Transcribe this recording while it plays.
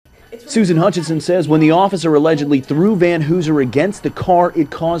Susan Hutchison says when the officer allegedly threw Van Hooser against the car,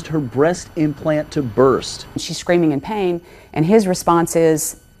 it caused her breast implant to burst. She's screaming in pain, and his response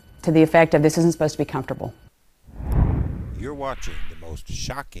is to the effect of, "This isn't supposed to be comfortable." You're watching the most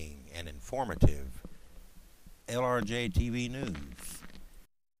shocking and informative LRJ TV News.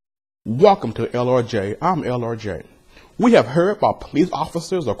 Welcome to LRJ. I'm LRJ. We have heard about police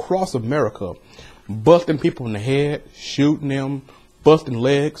officers across America busting people in the head, shooting them, busting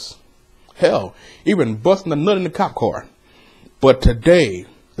legs, hell, even busting a nut in the cop car. But today,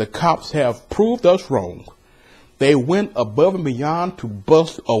 the cops have proved us wrong. They went above and beyond to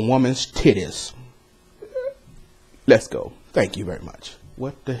bust a woman's titties. Let's go. Thank you very much.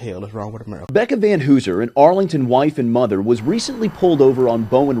 What the hell is wrong with America? Becca Van Hooser, an Arlington wife and mother, was recently pulled over on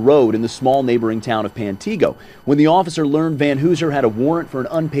Bowen Road in the small neighboring town of Pantego. When the officer learned Van Hooser had a warrant for an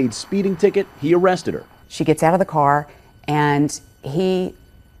unpaid speeding ticket, he arrested her. She gets out of the car, and he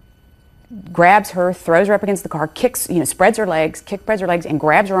grabs her, throws her up against the car, kicks, spreads her legs, and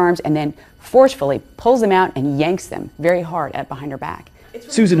grabs her arms, and then forcefully pulls them out and yanks them very hard up behind her back.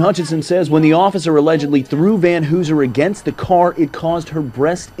 Susan Hutchison says when the officer allegedly threw Van Hooser against the car, it caused her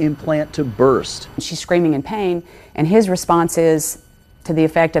breast implant to burst. She's screaming in pain, and his response is to the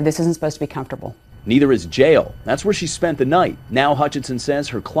effect of, "This isn't supposed to be comfortable." Neither is jail. That's where she spent the night. Now Hutchison says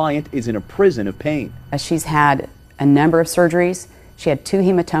her client is in a prison of pain. She's had a number of surgeries. She had 2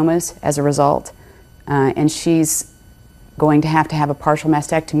 hematomas as a result, and she's going to have a partial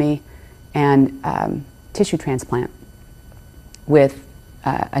mastectomy and tissue transplant with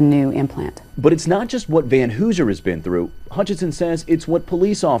a new implant. But it's not just what Van Hooser has been through. Hutchison says it's what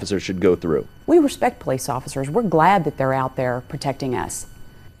police officers should go through. We respect police officers. We're glad that they're out there protecting us.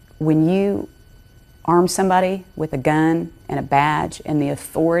 When you arm somebody with a gun and a badge and the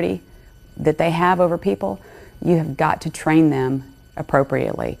authority that they have over people, you have got to train them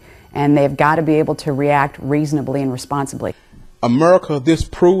appropriately, and they've got to be able to react reasonably and responsibly. America, this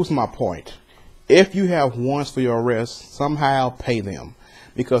proves my point. If you have warrants for your arrest, somehow pay them,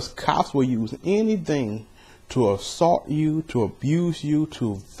 because cops will use anything to assault you, to abuse you,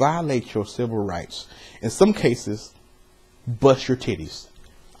 to violate your civil rights. In some cases, bust your titties.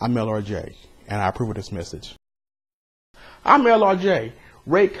 I'm LRJ, and I approve of this message. I'm LRJ.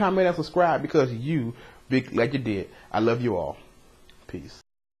 Rate, comment, and subscribe because you, big like you did. I love you all. Peace.